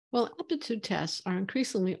While aptitude tests are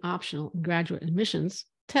increasingly optional in graduate admissions,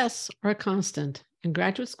 tests are a constant in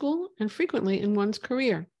graduate school and frequently in one's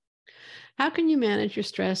career. How can you manage your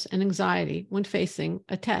stress and anxiety when facing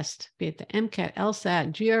a test, be it the MCAT,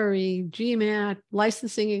 LSAT, GRE, GMAT,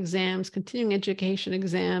 licensing exams, continuing education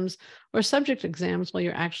exams, or subject exams while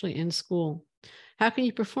you're actually in school? How can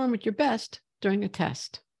you perform at your best during a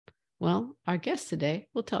test? Well, our guest today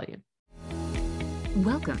will tell you.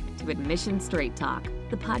 Welcome to Admission Straight Talk,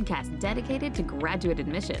 the podcast dedicated to graduate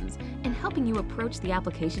admissions and helping you approach the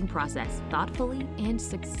application process thoughtfully and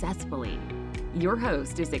successfully. Your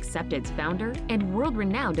host is Accepted's founder and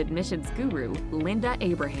world-renowned admissions guru, Linda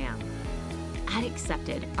Abraham. At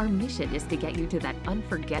Accepted, our mission is to get you to that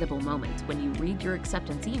unforgettable moment when you read your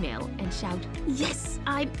acceptance email and shout, "Yes,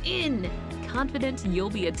 I'm in!" Confident you'll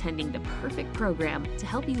be attending the perfect program to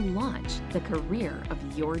help you launch the career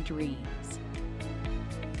of your dreams.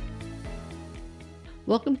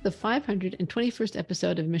 Welcome to the 521st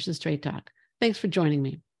episode of Admission Straight Talk. Thanks for joining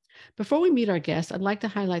me. Before we meet our guest, I'd like to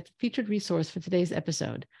highlight the featured resource for today's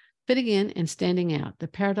episode, Fitting In and Standing Out, the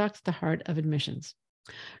Paradox at the Heart of Admissions.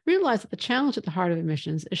 Realize that the challenge at the heart of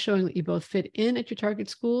admissions is showing that you both fit in at your target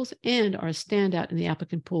schools and are a standout in the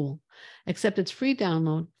applicant pool. Accepted's free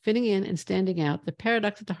download, Fitting In and Standing Out, the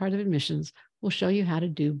Paradox at the Heart of Admissions, will show you how to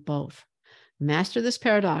do both. Master this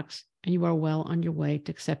paradox, and you are well on your way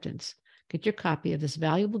to acceptance. Get your copy of this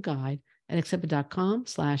valuable guide at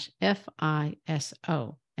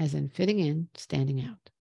accepted.com/FISO, as in fitting in, standing out.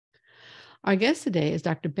 Our guest today is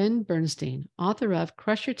Dr. Ben Bernstein, author of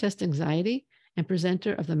Crush Your Test Anxiety and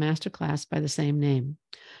presenter of the masterclass by the same name.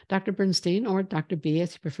 Dr. Bernstein, or Dr. B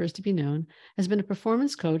as he prefers to be known, has been a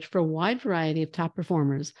performance coach for a wide variety of top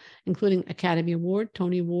performers, including Academy Award,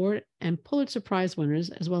 Tony Award, and Pulitzer Prize winners,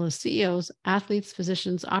 as well as CEOs, athletes,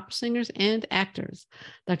 physicians, opera singers, and actors.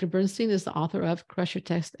 Dr. Bernstein is the author of Crush Your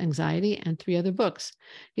Test Anxiety and 3 other books.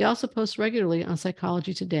 He also posts regularly on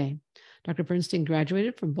Psychology Today. Dr. Bernstein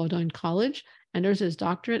graduated from Bowdoin College and earns his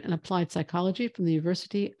doctorate in applied psychology from the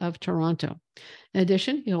University of Toronto. In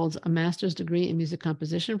addition, he holds a master's degree in music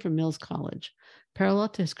composition from Mills College. Parallel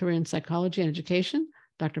to his career in psychology and education,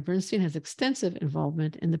 Dr. Bernstein has extensive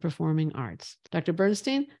involvement in the performing arts. Dr.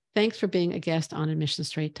 Bernstein, thanks for being a guest on Admission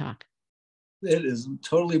Straight Talk. It is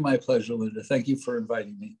totally my pleasure, Linda. Thank you for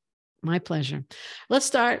inviting me. My pleasure. Let's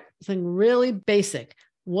start with something really basic.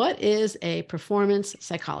 What is a performance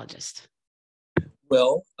psychologist?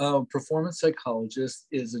 Well, performance psychologist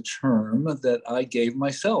is a term that I gave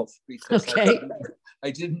myself because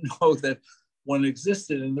I didn't know that one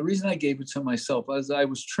existed. And the reason I gave it to myself is I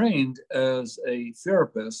was trained as a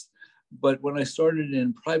therapist, but when I started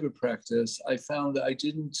in private practice, I found that I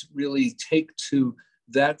didn't really take to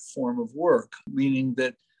that form of work, meaning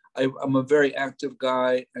that I'm a very active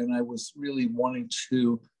guy and I was really wanting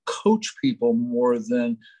to coach people more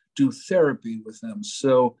than do therapy with them.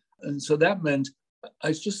 So that meant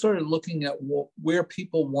I just started looking at where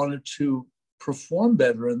people wanted to perform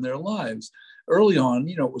better in their lives. Early on,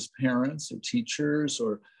 it was parents or teachers,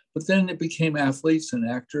 but then it became athletes and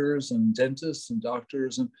actors and dentists and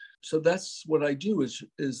doctors. And so that's what I do is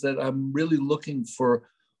that I'm really looking for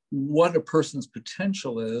what a person's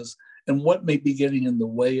potential is and what may be getting in the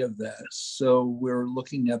way of that. So we're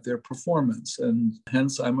looking at their performance, and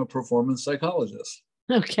hence I'm a performance psychologist.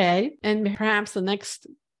 Okay. And perhaps the next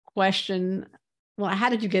question, well, how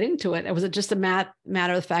did you get into it? Was it just a matter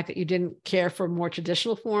of the fact that you didn't care for more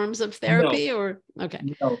traditional forms of therapy? No,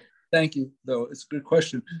 thank you, though. It's a good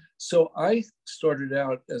question. So I started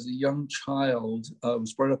out as a young child. I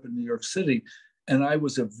was brought up in New York City, and I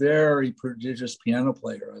was a very prodigious piano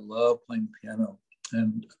player. I love playing piano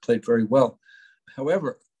and played very well.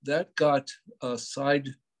 However, that got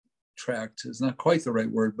sidetracked is not quite the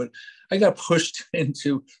right word, but I got pushed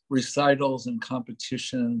into recitals and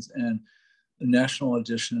competitions and national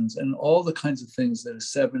auditions and all the kinds of things that a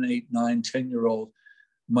 7, 8, 9, 10-year-old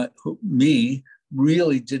me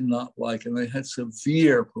really did not like. And I had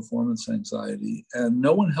severe performance anxiety and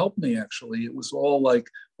no one helped me, actually. It was all like,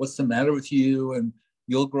 what's the matter with you? And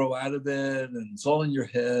you'll grow out of it. And it's all in your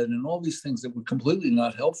head and all these things that were completely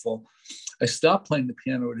not helpful. I stopped playing the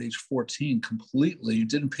piano at age 14 completely.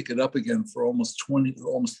 Didn't pick it up again for almost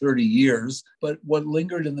 30 years. But what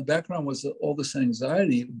lingered in the background was all this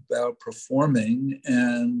anxiety about performing.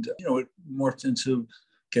 And, it morphed into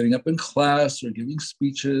getting up in class or giving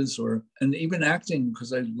speeches and even acting,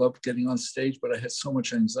 because I loved getting on stage, but I had so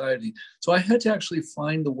much anxiety. So I had to actually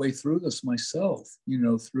find the way through this myself,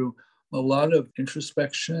 through a lot of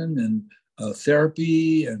introspection and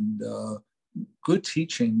therapy and good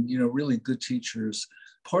teaching, really good teachers.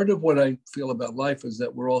 Part of what I feel about life is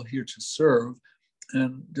that we're all here to serve.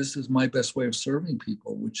 And this is my best way of serving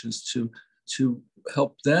people, which is to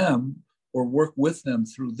help them or work with them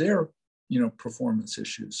through their, performance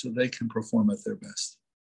issues so they can perform at their best.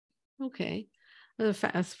 Okay. That's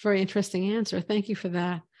a very interesting answer. Thank you for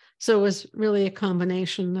that. So it was really a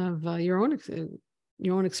combination of your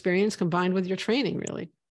own experience combined with your training, really.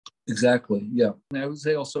 Exactly. Yeah. And I would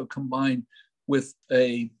say also combined with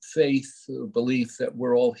a faith, a belief that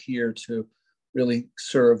we're all here to really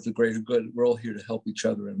serve the greater good. We're all here to help each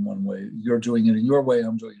other in one way. You're doing it in your way,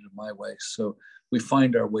 I'm doing it in my way. So we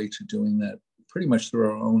find our way to doing that pretty much through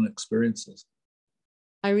our own experiences.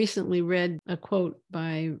 I recently read a quote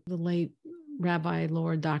by the late Rabbi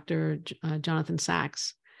Lord Dr. Jonathan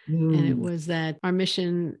Sachs. And it was that our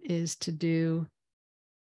mission is to do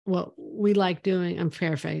what we like doing. I'm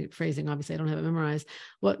paraphrasing, obviously, I don't have it memorized.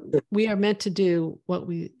 What we are meant to do, what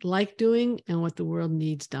we like doing, and what the world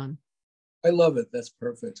needs done. I love it. That's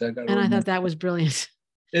perfect. I thought that was brilliant.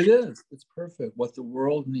 It is. It's perfect. What the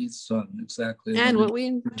world needs done. Exactly. And what we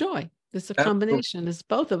enjoy. It's a combination. It's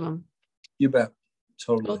both of them. You bet.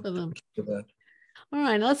 Totally. Both of them. All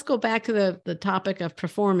right. Let's go back to the topic of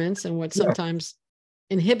performance and what sometimes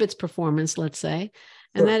inhibits performance, let's say.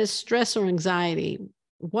 And that is stress or anxiety.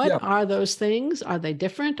 What are those things? Are they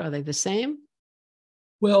different? Are they the same?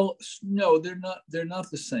 Well, no, they're not. They're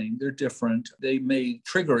not the same. They're different. They may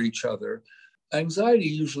trigger each other. Anxiety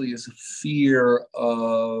usually is a fear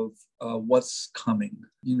of what's coming.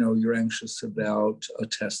 You're anxious about a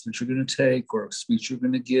test that you're going to take or a speech you're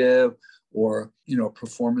going to give or, a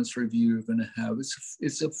performance review you're going to have.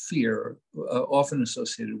 It's a fear often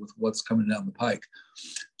associated with what's coming down the pike.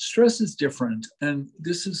 Stress is different. And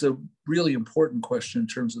this is a really important question in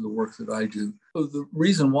terms of the work that I do. So the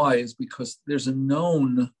reason why is because there's a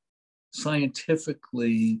known,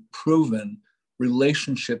 scientifically proven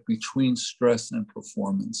relationship between stress and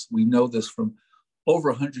performance. We know this from over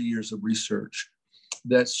 100 years of research,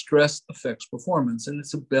 that stress affects performance, and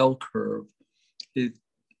it's a bell curve.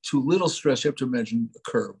 Too little stress, you have to imagine a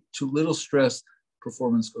curve. Too little stress,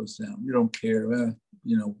 performance goes down. You don't care,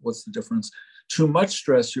 what's the difference? Too much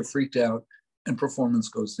stress, you're freaked out, and performance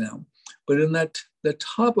goes down. But in the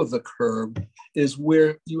top of the curve is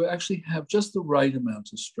where you actually have just the right amount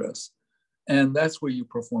of stress. And that's where you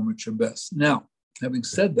perform at your best. Now, having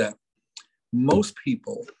said that, most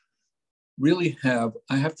people really have,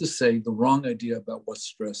 I have to say, the wrong idea about what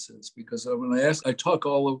stress is. Because when I talk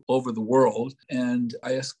all over the world and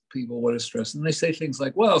I ask people what is stress, and they say things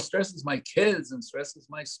like, well, stress is my kids, and stress is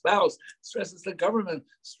my spouse, stress is the government,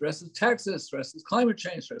 stress is taxes, stress is climate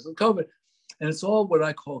change, stress is COVID. And it's all what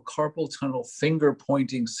I call carpal tunnel finger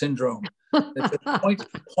pointing syndrome. It's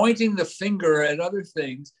pointing the finger at other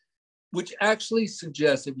things, which actually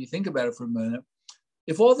suggests, if you think about it for a minute,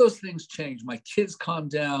 if all those things change, my kids calmed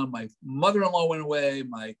down, my mother-in-law went away,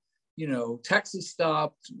 my, taxes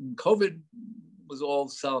stopped, COVID was all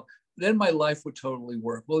solved, then my life would totally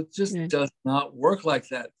work. Well, it just does not work like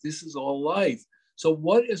that. This is all life. So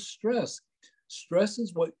what is stress? Stress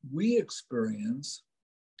is what we experience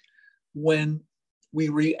when we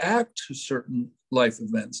react to certain life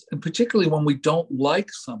events, and particularly when we don't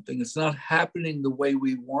like something, it's not happening the way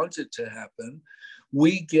we want it to happen,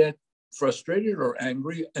 we get frustrated or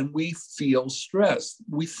angry and we feel stressed.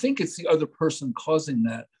 We think it's the other person causing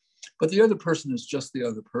that, but the other person is just the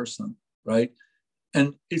other person, right?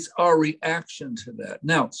 And it's our reaction to that.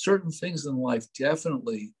 Now, certain things in life,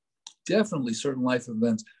 definitely certain life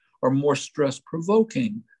events are more stress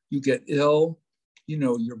provoking. You get ill,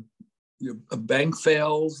 your bank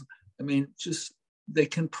fails. I mean, just they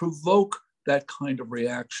can provoke that kind of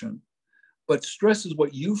reaction. But stress is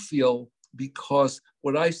what you feel, because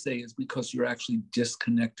what I say is because you're actually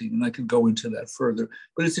disconnecting. And I could go into that further,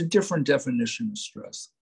 but it's a different definition of stress.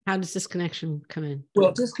 How does disconnection come in?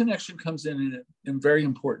 Well, disconnection comes in very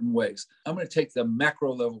important ways. I'm going to take the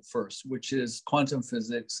macro level first, which is quantum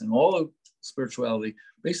physics, and all of spirituality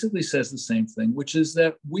basically says the same thing, which is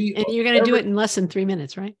that And you're going to do it in less than 3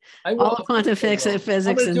 minutes, right? All of quantum physics and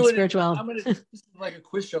spirituality. This is like a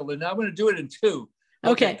quiz show, and I'm going to do it in 2.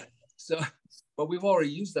 Okay. So, but we've already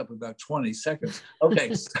used up about 20 seconds.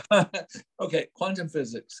 Okay. Okay. Quantum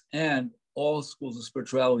physics and all schools of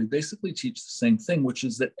spirituality basically teach the same thing, which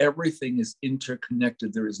is that everything is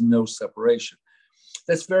interconnected. There is no separation.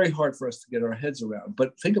 That's very hard for us to get our heads around.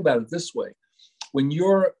 But think about it this way. When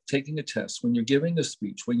you're taking a test, when you're giving a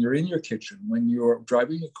speech, when you're in your kitchen, when you're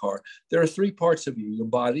driving a car, there are 3 parts of you: your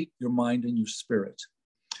body, your mind, and your spirit.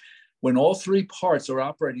 When all 3 parts are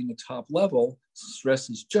operating at top level, stress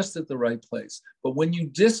is just at the right place. But when you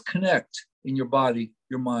disconnect in your body,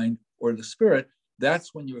 your mind, or the spirit,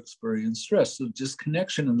 that's when you experience stress. So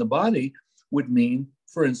disconnection in the body would mean,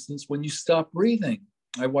 for instance, when you stop breathing.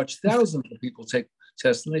 I watched thousands of people take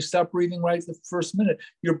tests and they stop breathing right the first minute.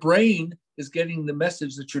 Your brain is getting the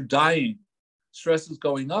message that you're dying. Stress is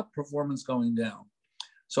going up, performance going down.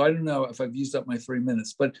 So I don't know if I've used up my 3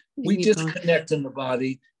 minutes, but we disconnect in the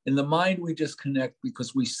body. In the mind, we disconnect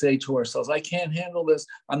because we say to ourselves, I can't handle this.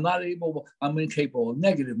 I'm not able, I'm incapable.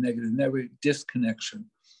 Negative, disconnection.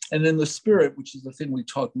 And then the spirit, which is the thing we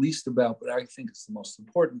talk least about, but I think it's the most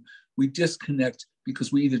important, we disconnect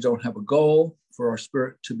because we either don't have a goal for our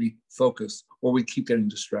spirit to be focused or we keep getting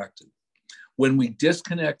distracted. When we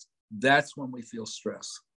disconnect, that's when we feel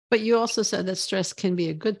stress. But you also said that stress can be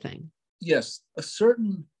a good thing. Yes, a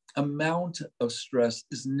certain amount of stress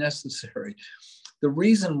is necessary. The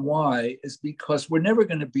reason why is because we're never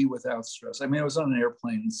going to be without stress. I mean, I was on an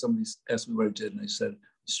airplane and somebody asked me what I did, and I said,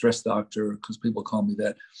 stress doctor, because people call me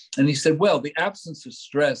that. And he said, well, the absence of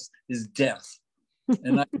stress is death.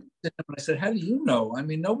 And I said, how do you know? I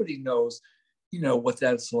mean, nobody knows, what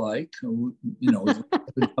that's like, come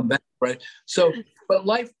back, right? So, but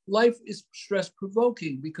life is stress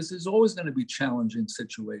provoking because there's always going to be challenging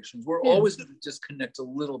situations. We're always going to disconnect a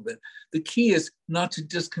little bit. The key is not to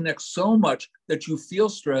disconnect so much that you feel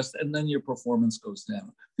stressed and then your performance goes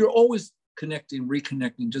down. You're always connecting,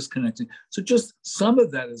 reconnecting, disconnecting. So just some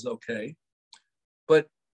of that is okay, but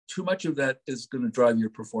too much of that is going to drive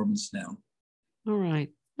your performance down. All right.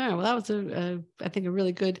 Well, that was I think a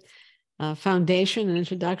really good foundation and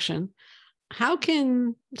introduction. How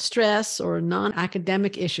can stress or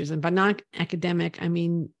non-academic issues, and by non-academic, I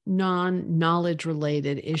mean non-knowledge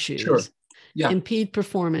related issues, impede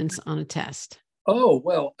performance on a test? Oh,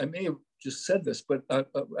 well, I may have just said this, but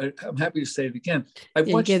I'm happy to say it again.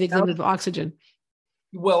 You get a little bit of oxygen.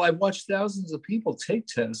 Well, I've watched thousands of people take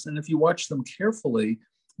tests, and if you watch them carefully,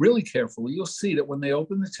 really carefully, you'll see that when they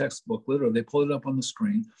open the text booklet or they pull it up on the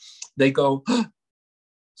screen, they go, oh.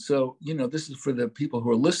 So, this is for the people who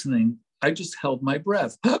are listening. I just held my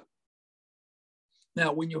breath.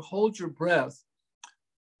 Now, when you hold your breath,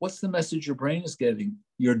 what's the message your brain is getting?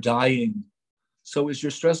 You're dying. So is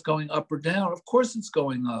your stress going up or down? Of course it's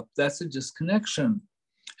going up. That's a disconnection.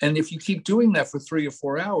 And if you keep doing that for 3 or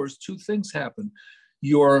 4 hours, two things happen.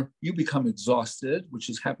 You become exhausted, which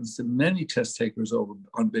happens to many test takers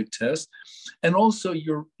on big tests. And also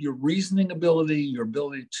your reasoning ability, your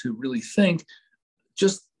ability to really think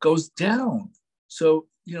just goes down. So,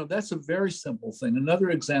 that's a very simple thing.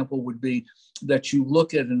 Another example would be that you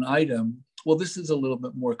look at an item. Well, this is a little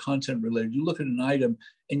bit more content related. You look at an item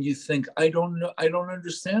and you think, I don't know, I don't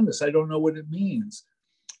understand this. I don't know what it means.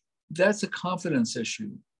 That's a confidence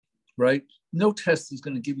issue, right? No test is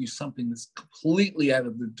going to give you something that's completely out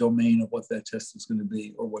of the domain of what that test is going to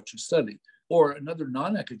be or what you study. Or another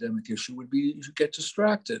non-academic issue would be you get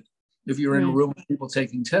distracted. If you're in a room with people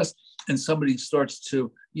taking tests and somebody starts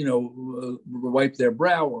to, wipe their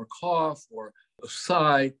brow or cough or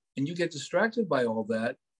sigh, and you get distracted by all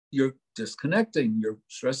that, you're disconnecting. Your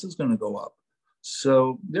stress is going to go up.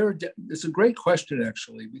 So it's a great question,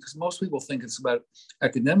 actually, because most people think it's about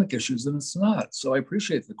academic issues, and it's not. So I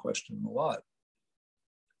appreciate the question a lot.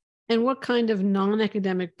 And what kind of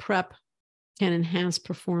non-academic prep can enhance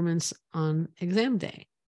performance on exam day?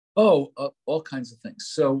 Oh, all kinds of things.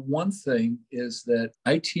 So one thing is that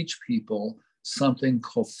I teach people something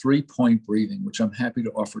called 3-point breathing, which I'm happy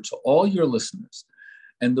to offer to all your listeners.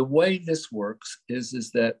 And the way this works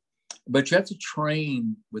is that, but you have to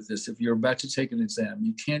train with this. If you're about to take an exam,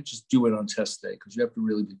 you can't just do it on test day because you have to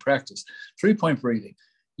really be practiced. 3-point breathing.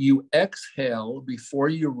 You exhale before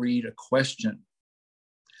you read a question.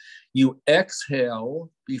 You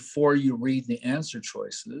exhale before you read the answer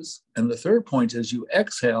choices. And the third point is you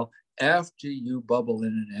exhale after you bubble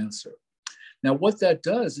in an answer. Now, what that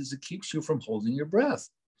does is it keeps you from holding your breath.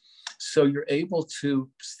 So you're able to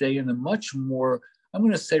stay in a much more, I'm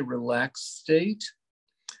going to say, relaxed state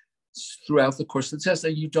throughout the course of the test.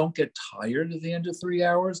 And you don't get tired at the end of 3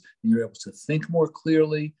 hours, and you're able to think more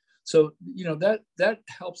clearly. So, that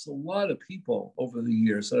helps a lot of people over the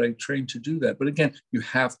years that I trained to do that. But again, you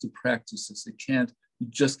have to practice this. You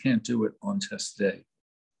just can't do it on test day.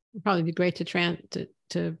 It'd probably be great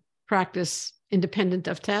to practice independent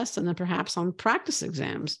of tests and then perhaps on practice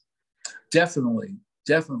exams. Definitely.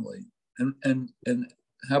 And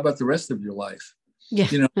how about the rest of your life?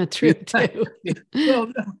 Yeah, that's true too. Well,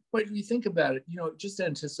 no, but you think about it, just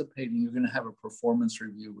anticipating you're going to have a performance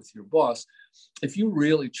review with your boss. If you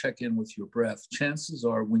really check in with your breath, chances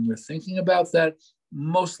are when you're thinking about that,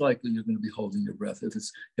 most likely you're going to be holding your breath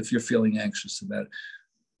if you're feeling anxious about it.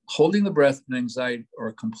 Holding the breath and anxiety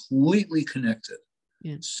are completely connected.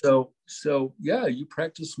 Yeah. So yeah, you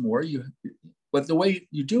practice more. But the way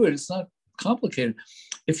you do it, it's not complicated.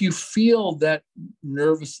 If you feel that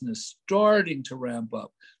nervousness starting to ramp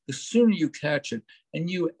up, the sooner you catch it and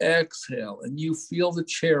you exhale and you feel the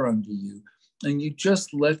chair under you and you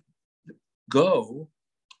just let go,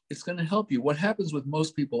 it's going to help you. What happens with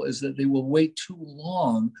most people is that they will wait too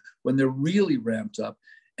long when they're really ramped up,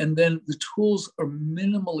 and then the tools are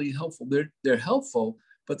minimally helpful. They're helpful,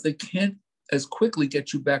 but they can't as quickly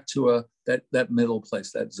get you back to that middle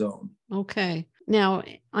place, that zone. Okay. Now,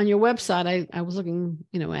 on your website, I was looking,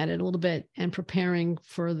 at it a little bit and preparing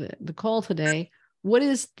for the call today. What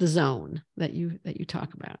is the zone that you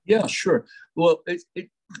talk about? Yeah, sure. Well,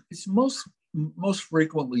 it's most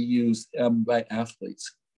frequently used by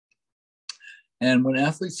athletes. And when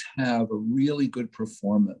athletes have a really good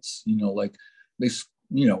performance, like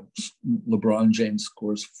LeBron James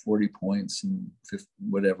scores 40 points and 50,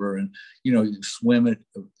 whatever, and you swim it,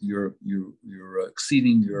 you're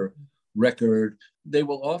exceeding your record. They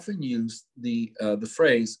will often use the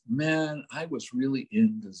phrase, "Man, I was really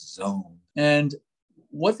in the zone." And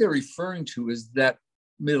what they're referring to is that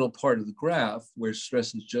middle part of the graph where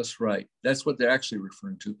stress is just right. That's what they're actually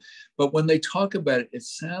referring to. But when they talk about it, it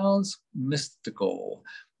sounds mystical.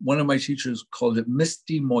 One of my teachers called it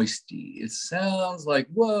misty moisty. It sounds like,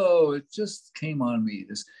 whoa, it just came on me.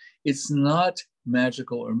 It's not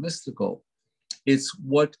magical or mystical. It's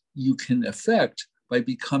what you can affect by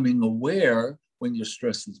becoming aware when your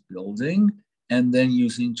stress is building and then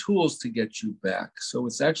using tools to get you back. So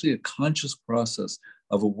it's actually a conscious process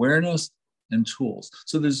of awareness and tools.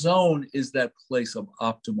 So the zone is that place of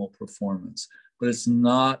optimal performance, but it's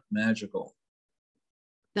not magical.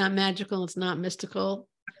 Not magical. It's not mystical.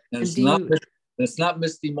 And it's not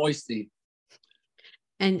misty moisty.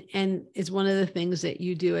 And it's one of the things that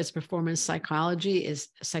you do as performance psychologist,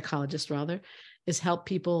 is help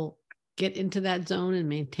people get into that zone and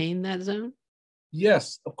maintain that zone.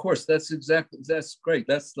 Yes, of course. That's great.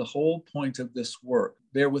 That's the whole point of this work.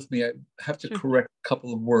 Bear with me. I have to correct a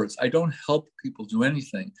couple of words. I don't help people do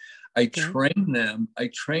anything. I train them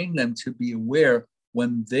to be aware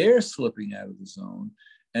when they're slipping out of the zone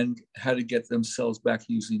and how to get themselves back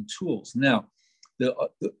using tools. Now, an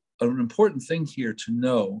important thing here to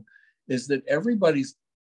know is that everybody's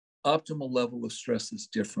optimal level of stress is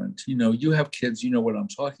different. You have kids, you know what I'm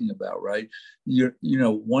talking about, right? My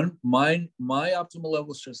optimal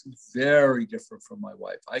level of stress is very different from my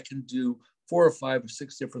wife. I can do 4 or 5 or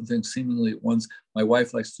 6 different things seemingly at once. My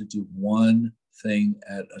wife likes to do one thing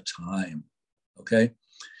at a time, okay?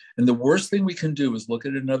 And the worst thing we can do is look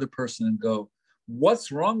at another person and go,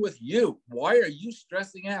 "What's wrong with you? Why are you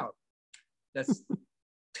stressing out?" That's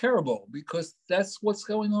terrible, because that's what's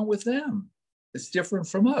going on with them. It's different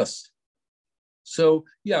from us. So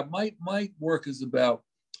yeah, my work is about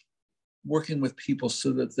working with people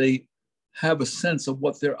so that they have a sense of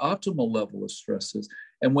what their optimal level of stress is.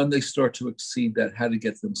 And when they start to exceed that, how to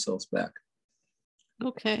get themselves back.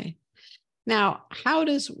 Okay. Now, how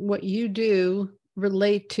does what you do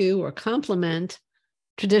relate to or complement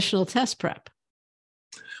traditional test prep?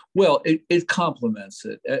 Well, it complements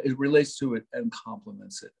it. It relates to it and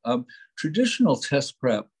complements it. Traditional test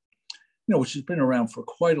prep, which has been around for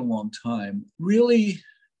quite a long time, really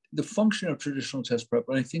the function of traditional test prep,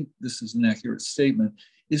 and I think this is an accurate statement,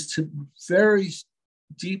 is to very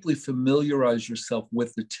deeply familiarize yourself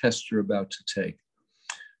with the test you're about to take.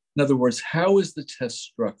 In other words, how is the test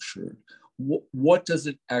structured? What does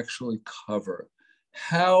it actually cover?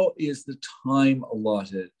 How is the time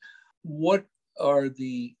allotted? What are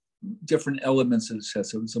the different elements of the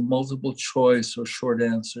test? So it's a multiple choice or short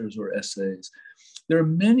answers or essays. There are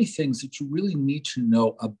many things that you really need to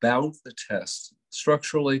know about the test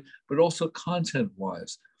structurally, but also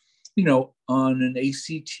content-wise. On an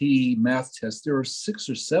ACT math test, there are 6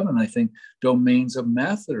 or 7, I think, domains of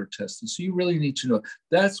math that are tested. So you really need to know.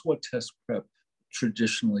 That's what test prep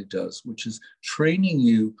traditionally does, which is training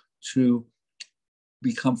you to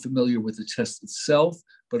become familiar with the test itself,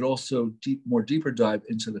 but also more deeper dive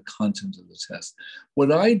into the content of the test.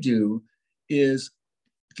 What I do is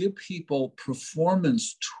give people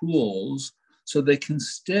performance tools so they can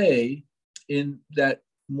stay in that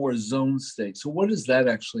more zone state. So what does that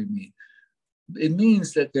actually mean? It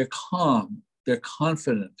means that they're calm, they're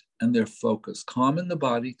confident, and they're focused. Calm in the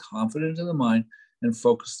body, confident in the mind, and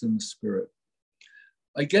focused in the spirit.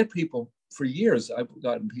 I get people, for years, I've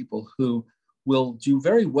gotten people who will do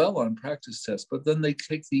very well on practice tests, but then they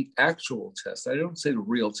take the actual test. I don't say the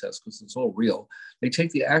real test because it's all real. They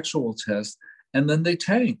take the actual test and then they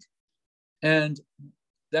tank. And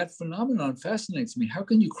that phenomenon fascinates me. How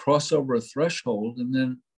can you cross over a threshold and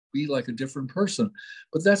then be like a different person?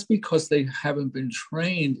 But that's because they haven't been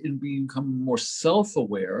trained in becoming more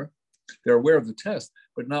self-aware They're aware of the test,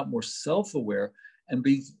 but not more self-aware, and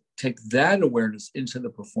take that awareness into the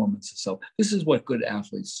performance itself. This is what good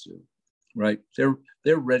athletes do, right?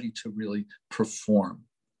 They're ready to really perform.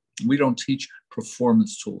 We don't teach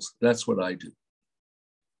performance tools. That's what I do.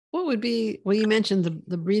 What would be, well, you mentioned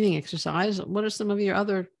the breathing exercise. What are some of your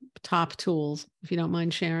other top tools, if you don't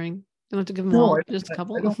mind sharing? You don't have to give them all, just a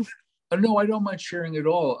couple. No, I don't mind sharing at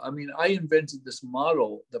all. I mean, I invented this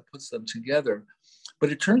model that puts them together,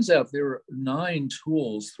 but it turns out there are 9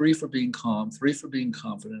 tools, 3 for being calm, 3 for being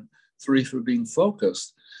confident, 3 for being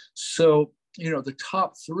focused. So, the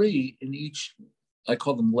top 3 in each, I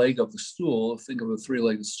call them leg of the stool. Think of a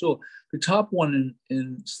 3-legged stool. The top one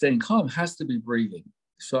in staying calm has to be breathing.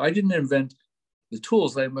 So I didn't invent the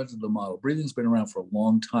tools, I invented the model. Breathing's been around for a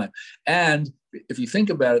long time. And if you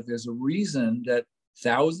think about it, there's a reason that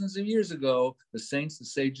thousands of years ago, the saints, the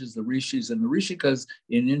sages, the rishis, and the rishikas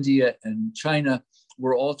in India and China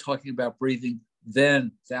were all talking about breathing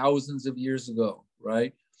then, thousands of years ago,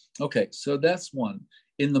 right? Okay, so that's one.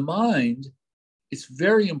 In the mind, it's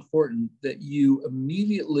very important that you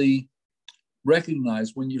immediately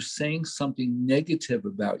recognize when you're saying something negative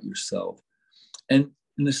about yourself. And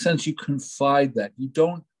in a sense, you confide that. You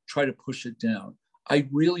don't try to push it down. I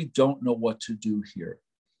really don't know what to do here.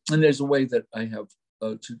 And there's a way that I have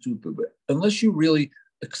to do, but unless you really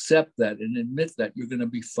accept that and admit that, you're going to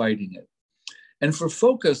be fighting it. And for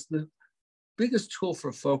focus, the biggest tool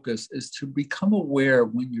for focus is to become aware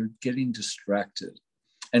when you're getting distracted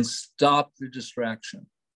and stop the distraction.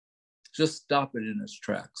 Just stop it in its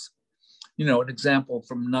tracks. An example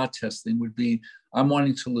from not testing would be, I'm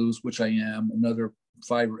wanting to lose, which I am, another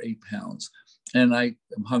 5 or 8 pounds. And I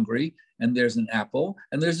am hungry, and there's an apple,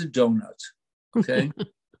 and there's a donut. Okay.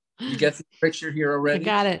 You get the picture here already?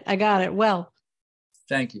 I got it. Well,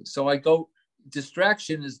 thank you. So I go,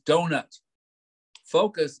 distraction is donut.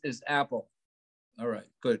 Focus is apple. All right,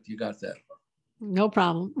 good. You got that. No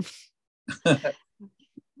problem.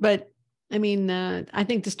 But I mean, I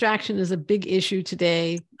think distraction is a big issue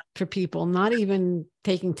today for people, not even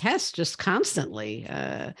taking tests, just constantly.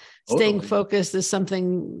 Staying focused is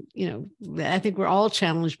something, that I think we're all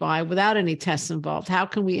challenged by without any tests involved. How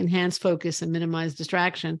can we enhance focus and minimize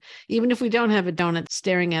distraction, even if we don't have a donut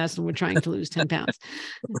staring at us and we're trying to lose 10 pounds?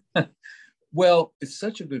 Well, it's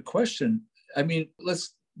such a good question. I mean,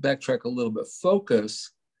 let's backtrack a little bit.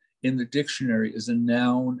 Focus in the dictionary is a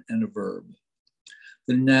noun and a verb.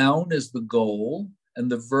 The noun is the goal,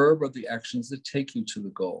 and the verb are the actions that take you to the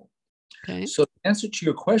goal. Okay. So the answer to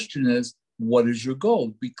your question is, what is your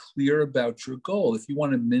goal? Be clear about your goal. If you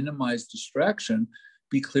want to minimize distraction,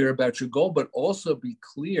 be clear about your goal, but also be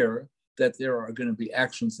clear that there are going to be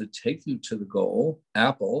actions that take you to the goal,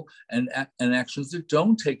 apple, and actions that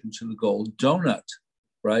don't take you to the goal, donut,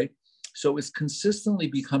 right? So it's consistently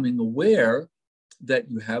becoming aware that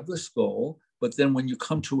you have this goal, but then when you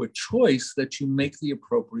come to a choice, that you make the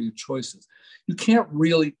appropriate choices. You can't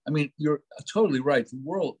really, I mean, you're totally right. The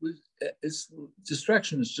world,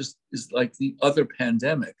 distraction is like the other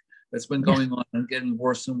pandemic that's been going on and getting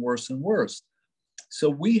worse and worse and worse.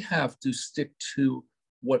 So we have to stick to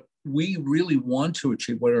what we really want to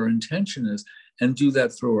achieve, what our intention is, and do that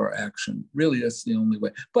through our action. Really, that's the only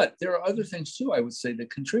way. But there are other things too, I would say,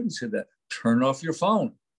 that contribute to that. Turn off your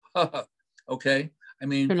phone. Okay. I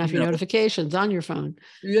mean, turn off your notifications on your phone.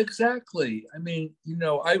 Exactly. I mean, we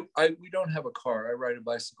don't have a car. I ride a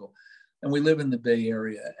bicycle, and we live in the Bay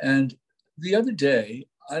Area. And the other day,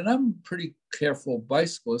 and I'm a pretty careful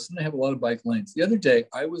bicyclist, and I have a lot of bike lanes. The other day,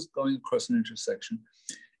 I was going across an intersection,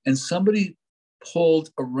 and somebody pulled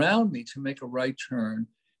around me to make a right turn.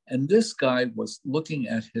 And this guy was looking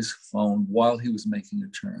at his phone while he was making a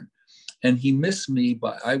turn. And he missed me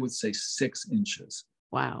by, I would say, 6 inches.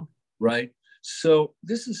 Wow. Right? So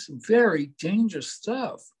this is very dangerous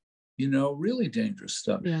stuff, really dangerous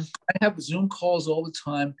stuff. Yeah. I have Zoom calls all the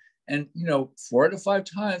time. And, 4 out of 5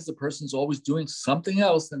 times, the person's always doing something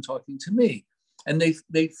else than talking to me. And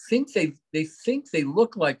they think they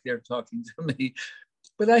look like they're talking to me,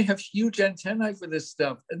 but I have huge antennae for this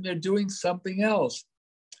stuff, and they're doing something else.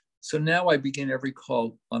 So now I begin every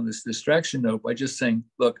call on this distraction note by just saying,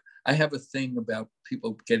 look, I have a thing about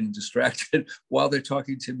people getting distracted while they're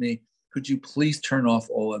talking to me. Could you please turn off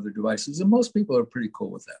all other devices? And most people are pretty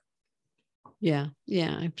cool with that. Yeah,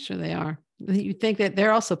 I'm sure they are. You think that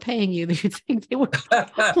they're also paying you. You think they want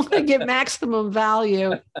to get maximum value.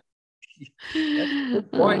 That's a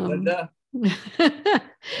good point, Linda.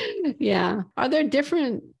 Yeah. Are there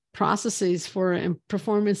different processes for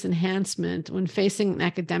performance enhancement when facing an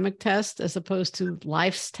academic test as opposed to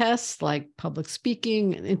life's tests like public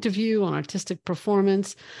speaking, an interview on artistic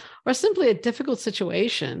performance, or simply a difficult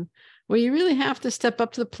situation where you really have to step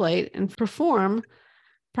up to the plate and perform,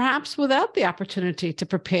 perhaps without the opportunity to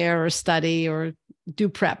prepare or study or do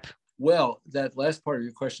prep? Well, that last part of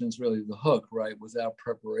your question is really the hook, right? Without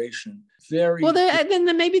preparation. Well,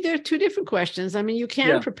 then maybe there are two different questions. I mean, you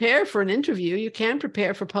can prepare for an interview, you can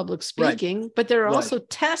prepare for public speaking, but there are also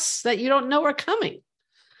tests that you don't know are coming.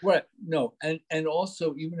 Right. No. And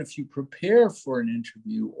also, even if you prepare for an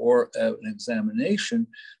interview or an examination,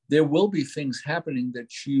 there will be things happening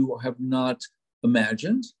that you have not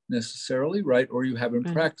imagined necessarily, right? Or you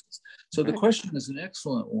haven't practiced. So the question is an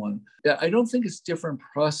excellent one. I don't think it's different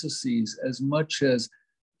processes as much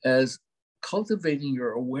as cultivating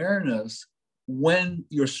your awareness when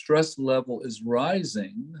your stress level is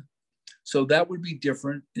rising. So that would be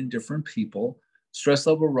different in different people. Stress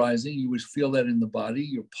level rising, you would feel that in the body,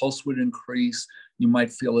 your pulse would increase. You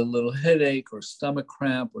might feel a little headache or stomach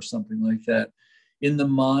cramp or something like that. In the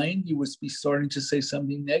mind, you would be starting to say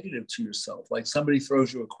something negative to yourself, like somebody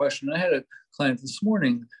throws you a question. I had a client this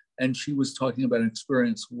morning, and she was talking about an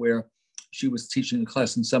experience where she was teaching a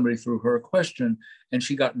class and somebody threw her a question and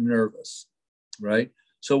she got nervous, right?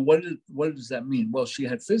 So what does that mean? Well, she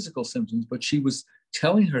had physical symptoms, but she was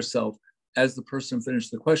telling herself as the person finished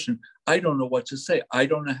the question, I don't know what to say. I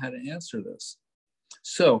don't know how to answer this.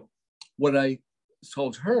 So what I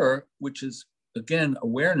told her, which is, again,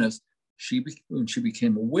 awareness, when she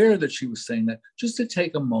became aware that she was saying that, just to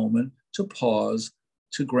take a moment to pause,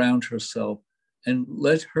 to ground herself and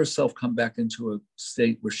let herself come back into a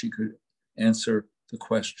state where she could answer the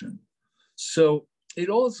question. So it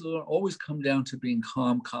always come down to being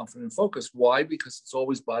calm, confident, focused. Why? Because it's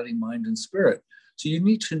always body, mind, and spirit. So you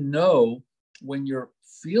need to know when you're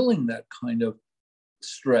feeling that kind of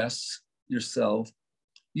stress yourself,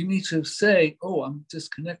 you need to say, oh, I'm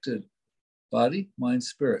disconnected. Body, mind,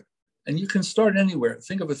 spirit. And you can start anywhere.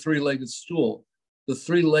 Think of a three-legged stool. The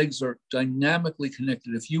three legs are dynamically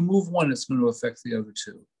connected. If you move one, it's going to affect the other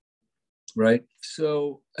two, right?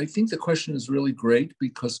 So I think the question is really great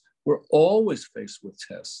because we're always faced with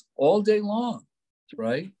tests all day long,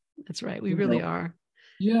 right? That's right. We really are.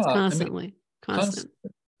 Yeah. It's constantly.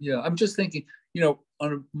 Yeah. I'm just thinking, on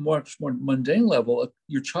a much more mundane level,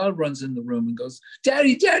 your child runs in the room and goes,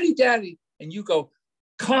 Daddy, Daddy, Daddy. And you go,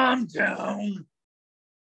 calm down.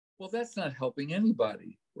 Well, that's not helping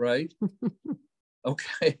anybody, right?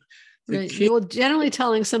 Okay. Well, generally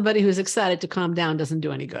telling somebody who's excited to calm down doesn't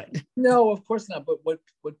do any good. No, of course not. But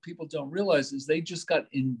what people don't realize is they just got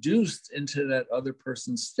induced into that other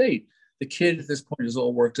person's state. The kid at this point is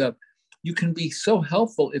all worked up. You can be so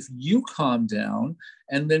helpful if you calm down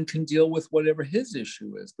and then can deal with whatever his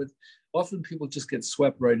issue is. But often people just get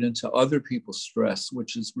swept right into other people's stress,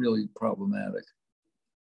 which is really problematic.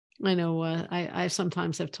 I know I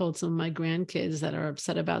sometimes have told some of my grandkids that are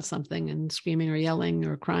upset about something and screaming or yelling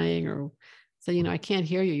or crying or say, I can't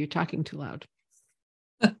hear you. You're talking too loud.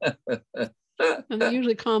 And it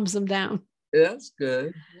usually calms them down. Yeah, that's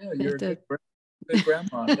good. Yeah, you're a good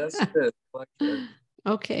grandma. That's good. I like that.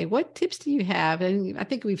 Okay. What tips do you have? And I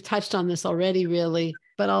think we've touched on this already, really,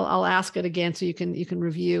 but I'll ask it again so you can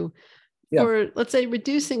review. Yeah. For, let's say,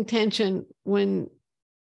 reducing tension when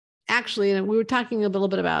actually, and we were talking a little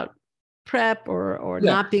bit about prep or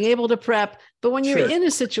not being able to prep, but when you're in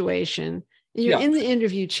a situation, you're in the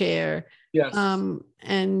interview chair,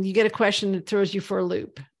 and you get a question that throws you for a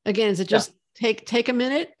loop. Again, is it just take a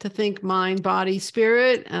minute to think mind, body,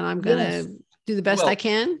 spirit, and I'm going to do the best I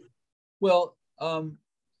can? Well,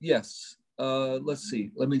 yes. Let's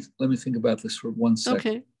see. Let me think about this for 1 second.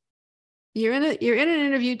 Okay. You're in an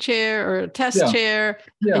interview chair or a test chair,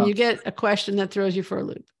 and you get a question that throws you for a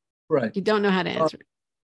loop. Right. You don't know how to answer it.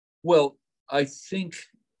 Well, I think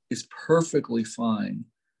it's perfectly fine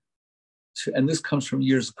and this comes from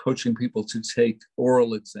years of coaching people to take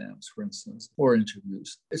oral exams, for instance, or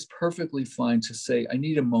interviews. It's perfectly fine to say, I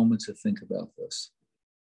need a moment to think about this,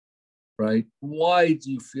 right? Why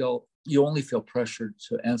do you only feel pressured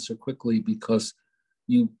to answer quickly because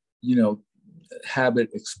you habit,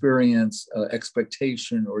 experience,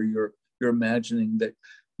 expectation, or you're imagining that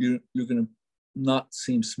you're going to not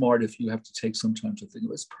seem smart if you have to take some time to think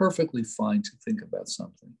about it. It's perfectly fine to think about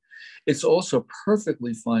something. It's also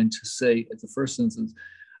perfectly fine to say at the first instance,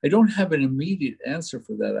 I don't have an immediate answer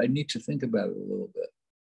for that. I need to think about it a little bit,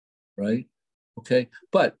 right? Okay.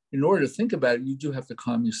 But in order to think about it, you do have to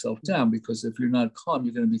calm yourself down, because if you're not calm,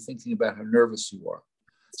 you're going to be thinking about how nervous you are.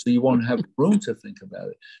 So you won't have room to think about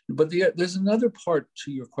it. But there's another part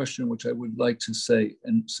to your question, which I would like to say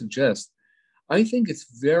and suggest. I think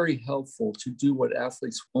it's very helpful to do what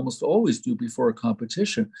athletes almost always do before a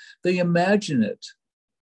competition. They imagine it.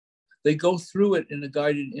 They go through it in a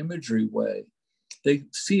guided imagery way. They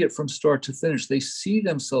see it from start to finish. They see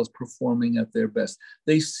themselves performing at their best.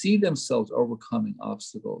 They see themselves overcoming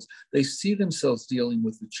obstacles. They see themselves dealing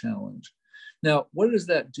with the challenge. Now, what does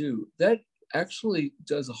that do? That actually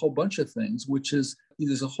does a whole bunch of things, which is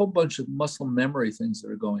there's a whole bunch of muscle memory things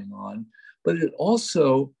that are going on, but it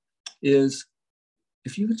also is,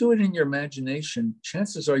 if you can do it in your imagination,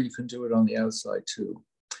 chances are you can do it on the outside too.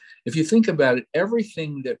 If you think about it,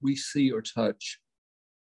 everything that we see or touch,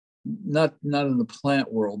 not in the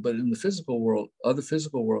plant world, but in the physical world, other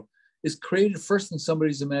physical world, is created first in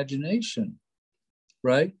somebody's imagination,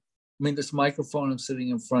 right? I mean, this microphone I'm sitting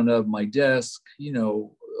in front of, my desk,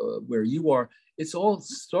 where you are, it's all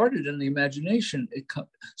started in the imagination.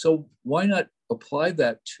 So why not apply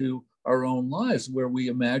that to our own lives where we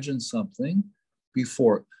imagine something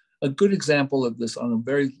before? A good example of this on a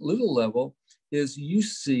very little level is you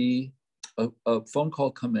see a phone call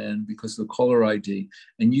come in because of the caller ID,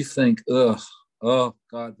 and you think, oh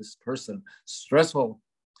God, this person, stressful.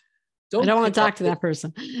 I don't want to talk to that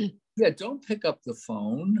person. Yeah, don't pick up the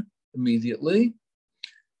phone immediately.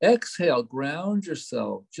 Exhale, ground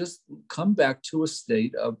yourself. Just come back to a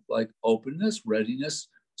state of like openness, readiness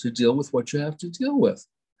to deal with what you have to deal with.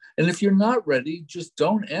 And if you're not ready, just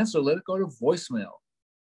don't answer. Let it go to voicemail,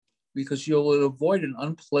 because you'll avoid an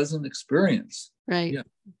unpleasant experience. Right. Yeah.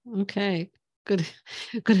 Okay. Good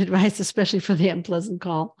advice, especially for the unpleasant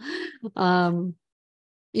call.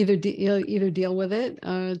 Either deal with it,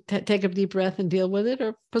 take a deep breath and deal with it,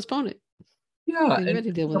 or postpone it. Yeah. Be ready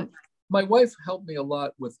to deal with it. My wife helped me a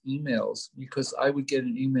lot with emails, because I would get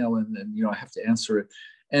an email and then, I have to answer it.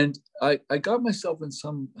 And I got myself in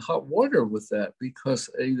some hot water with that, because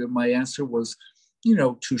either my answer was,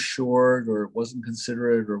 too short, or it wasn't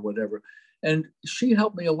considerate, or whatever. And she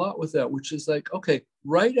helped me a lot with that, which is like, okay,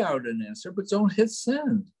 write out an answer, but don't hit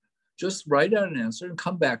send. Just write out an answer and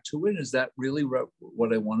come back to it. Is that really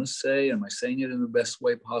what I want to say? Am I saying it in the best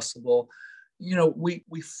way possible? We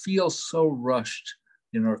feel so rushed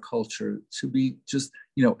in our culture to be just,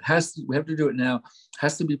 we have to do it now,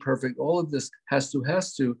 has to be perfect. All of this has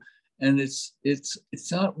to, and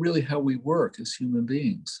it's not really how we work as human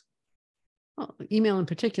beings. Well, email in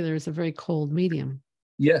particular is a very cold medium.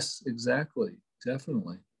 Yes, exactly.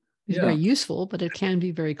 Definitely. It's very useful, but it can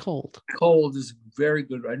be very cold. Cold is very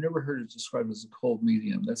good. I never heard it described as a cold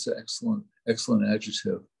medium. That's an excellent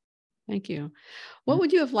adjective. Thank you. What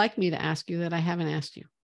would you have liked me to ask you that I haven't asked you?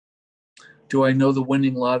 Do I know the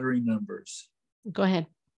winning lottery numbers? Go ahead.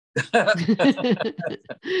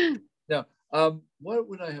 Now, what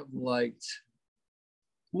would I have liked?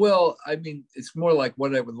 Well, I mean, it's more like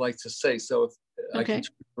what I would like to say. So if I can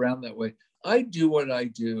turn it around that way, I do what I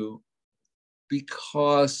do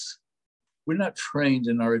because we're not trained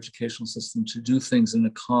in our educational system to do things in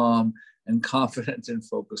a calm and confident and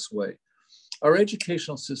focused way. Our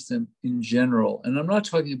educational system in general, and I'm not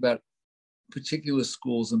talking about particular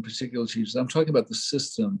schools and particular teachers, I'm talking about the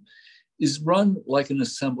system, is run like an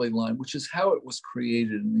assembly line, which is how it was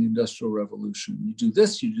created in the Industrial Revolution. You do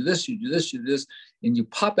this, you do this, you do this, you do this, and you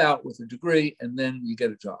pop out with a degree, and then you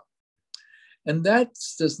get a job. And that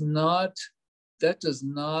does not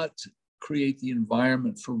create the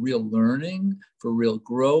environment for real learning, for real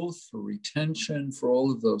growth, for retention, for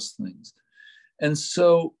all of those things. And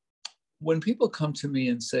so when people come to me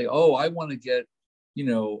and say, oh, I want to get,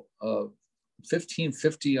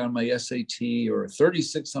 1550 on my SAT or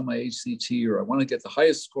 36 on my HCT, or I want to get the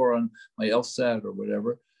highest score on my LSAT or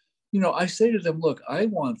whatever, I say to them, look, I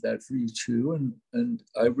want that for you too. And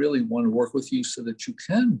I really want to work with you so that you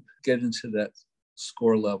can get into that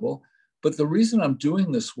score level. But the reason I'm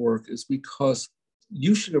doing this work is because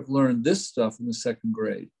you should have learned this stuff in the second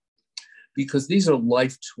grade, because these are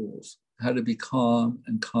life tools, how to be calm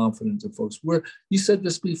and confident and focused. You said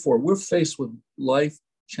this before, we're faced with life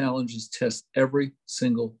challenges, tests every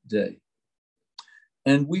single day.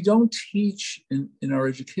 And we don't teach in our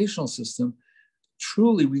educational system,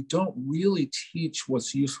 truly, we don't really teach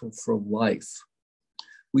what's useful for life.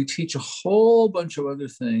 We teach a whole bunch of other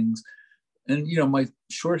things. And, my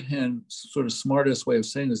shorthand, sort of smartest way of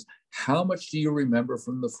saying is, how much do you remember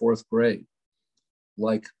from the fourth grade?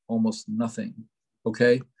 Like almost nothing,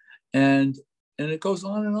 okay? And it goes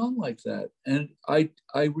on and on like that. And I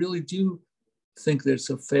really do think there's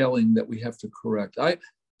a failing that we have to correct.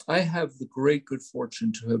 I have the great good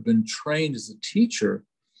fortune to have been trained as a teacher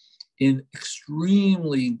in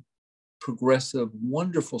extremely progressive,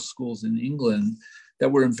 wonderful schools in England that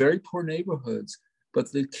were in very poor neighborhoods,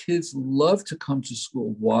 but the kids loved to come to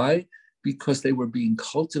school. Why? Because they were being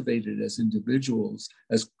cultivated as individuals,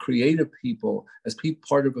 as creative people, as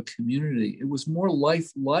part of a community. It was more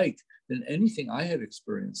lifelike than anything I had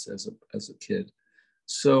experienced as a kid.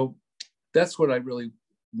 So that's what I really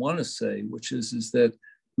want to say, which is that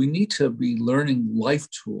we need to be learning life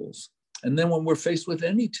tools. And then when we're faced with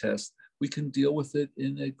any test, we can deal with it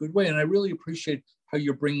in a good way. And I really appreciate how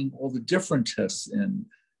you're bringing all the different tests in,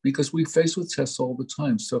 because we face with tests all the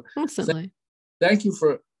time. So thank you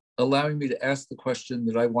for allowing me to ask the question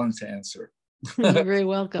that I wanted to answer. You're very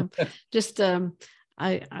welcome. Just,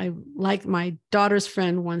 I like my daughter's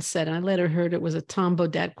friend once said, and I later heard it was a Tom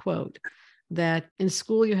Bodett quote, that in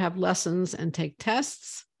school you have lessons and take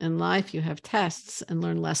tests. In life you have tests and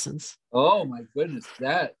learn lessons. Oh my goodness,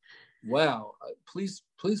 wow. Please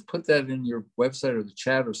put that in your website or the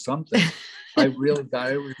chat or something. I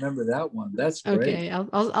remember that one. That's great. Okay,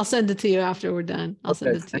 I'll send it to you after we're done. I'll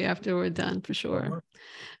send it to you after we're done for sure.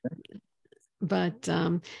 But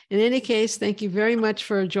in any case, thank you very much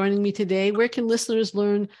for joining me today. Where can listeners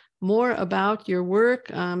learn more about your work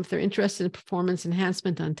if they're interested in performance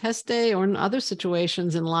enhancement on test day or in other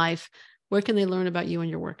situations in life? Where can they learn about you and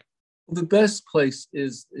your work? The best place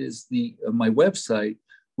is my website,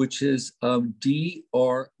 which is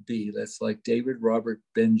DRB. That's like David Robert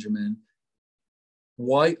Benjamin,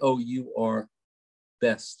 YOUR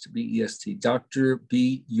best, BEST, Dr.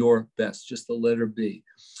 Be Your Best, just the letter B,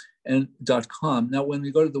 and .com. Now, when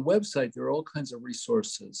we go to the website, there are all kinds of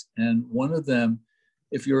resources, and one of them,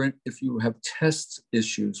 if you have test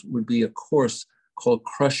issues, would be a course called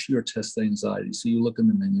Crush Your Test Anxiety. So you look in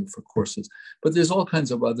the menu for courses, but there's all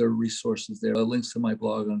kinds of other resources there. Links to my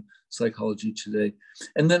blog on Psychology Today.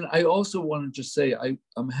 And then I also want to just say,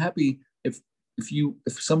 I'm happy if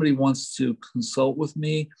somebody wants to consult with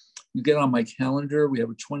me, you get on my calendar. We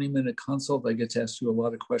have a 20-minute consult. I get to ask you a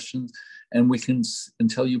lot of questions, and we can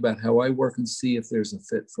tell you about how I work and see if there's a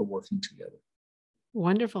fit for working together.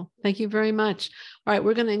 Wonderful. Thank you very much. All right.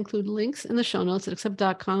 We're going to include links in the show notes at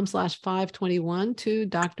accept.com/521 to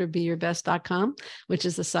drbeyourbest.com, which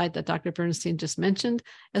is the site that Dr. Bernstein just mentioned,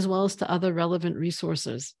 as well as to other relevant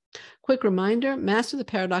resources. Quick reminder, master the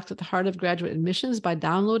paradox at the heart of graduate admissions by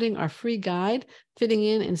downloading our free guide, Fitting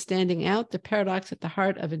In and Standing Out, the Paradox at the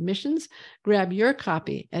Heart of Admissions. Grab your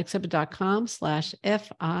copy at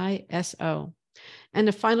accept.com/FISO. And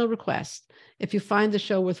a final request. If you find the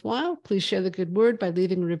show worthwhile, please share the good word by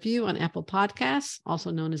leaving a review on Apple Podcasts,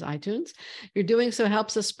 also known as iTunes. Your doing so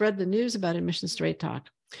helps us spread the news about Admission Straight Talk.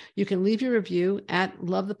 You can leave your review at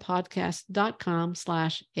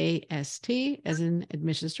lovethepodcast.com/AST, as in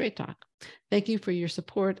Admission Straight Talk. Thank you for your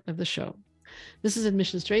support of the show. This is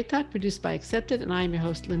Admission Straight Talk, produced by Accepted, and I am your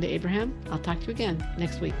host, Linda Abraham. I'll talk to you again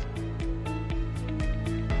next week.